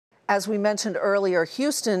As we mentioned earlier,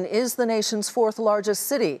 Houston is the nation's fourth largest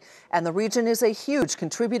city, and the region is a huge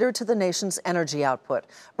contributor to the nation's energy output.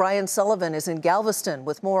 Brian Sullivan is in Galveston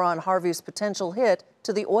with more on Harvey's potential hit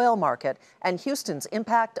to the oil market and Houston's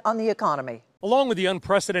impact on the economy. Along with the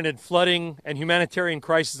unprecedented flooding and humanitarian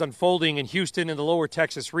crisis unfolding in Houston and the lower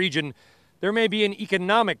Texas region, there may be an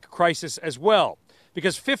economic crisis as well,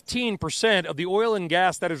 because 15% of the oil and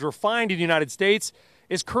gas that is refined in the United States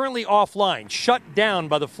is currently offline, shut down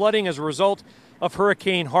by the flooding as a result of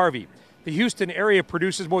Hurricane Harvey. The Houston area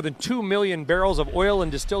produces more than 2 million barrels of oil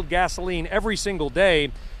and distilled gasoline every single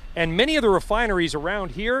day, and many of the refineries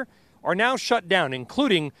around here are now shut down,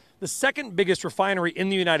 including the second biggest refinery in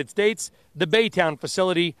the United States, the Baytown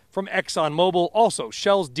facility from ExxonMobil. Also,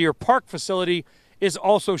 Shell's Deer Park facility is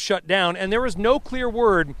also shut down, and there is no clear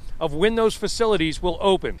word of when those facilities will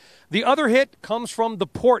open. The other hit comes from the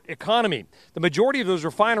port economy. The majority of those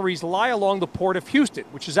refineries lie along the port of Houston,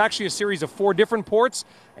 which is actually a series of 4 different ports,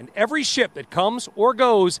 and every ship that comes or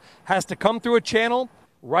goes has to come through a channel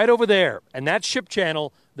right over there. And that ship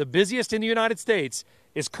channel, the busiest in the United States,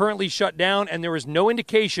 is currently shut down, and there is no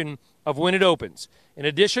indication of when it opens. In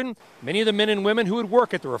addition, many of the men and women who would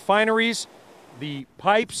work at the refineries, the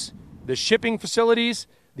pipes, the shipping facilities,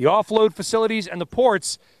 the offload facilities, and the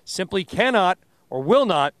ports simply cannot or will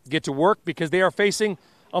not get to work because they are facing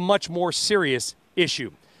a much more serious issue.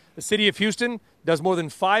 The city of Houston does more than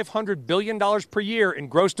 $500 billion per year in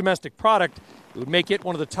gross domestic product. It would make it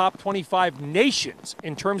one of the top 25 nations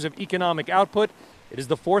in terms of economic output. It is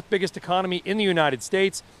the 4th biggest economy in the United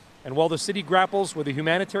States. And while the city grapples with a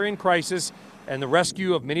humanitarian crisis and the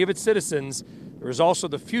rescue of many of its citizens, there is also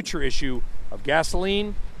the future issue of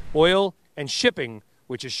gasoline, oil, and shipping,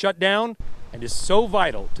 which is shut down and is so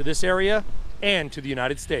vital to this area and to the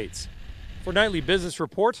United States. For Nightly Business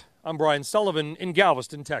Report, I'm Brian Sullivan in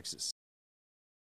Galveston, Texas.